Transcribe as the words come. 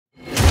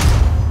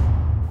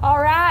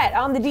bet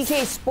on the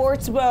DK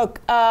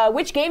Sportsbook.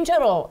 Which game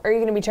total are you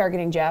going to be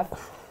targeting,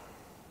 Geoff?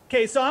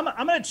 Okay, so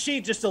I'm going to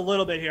cheat just a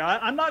little bit here.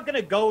 I'm not going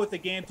to go with the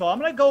game total. I'm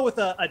going to go with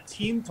a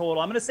team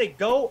total. I'm going to say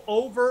go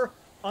over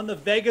on the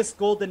Vegas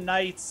Golden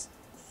Knights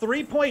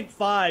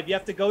 3.5. You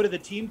have to go to the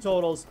team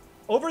totals.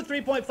 Over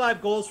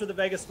 3.5 goals for the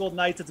Vegas Golden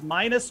Knights. It's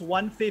minus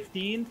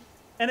 115.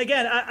 And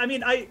again,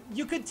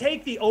 you could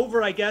take the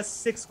over, I guess,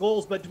 6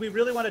 goals, but do we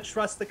really want to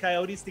trust the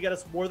Coyotes to get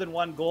us more than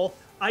 1 goal?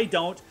 I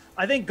don't.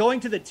 I think going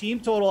to the team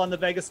total on the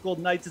Vegas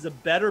Golden Knights is a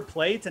better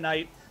play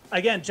tonight.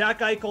 Again, Jack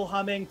Eichel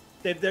humming.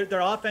 Their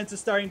offense is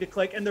starting to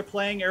click, and they're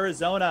playing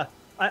Arizona.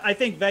 I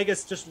think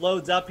Vegas just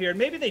loads up here.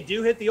 Maybe they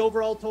do hit the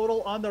overall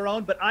total on their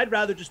own, but I'd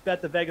rather just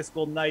bet the Vegas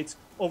Golden Knights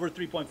over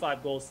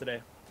 3.5 goals today.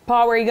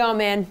 Paul, where you going,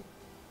 man?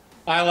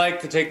 I like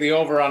to take the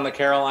over on the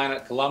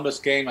Carolina-Columbus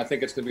game. I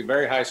think it's going to be a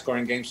very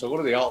high-scoring game. So go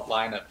to the alt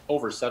line at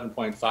over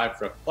 7.5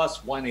 for a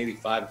plus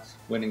 185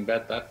 winning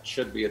bet. That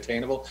should be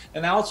attainable.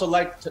 And I also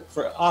like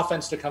for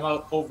offense to come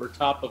out over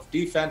top of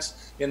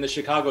defense in the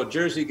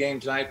Chicago-Jersey game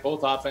tonight.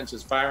 Both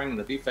offenses firing, and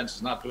the defense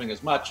is not doing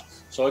as much.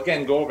 So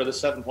again, go over the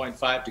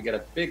 7.5 to get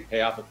a big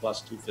payoff at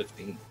plus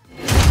 215.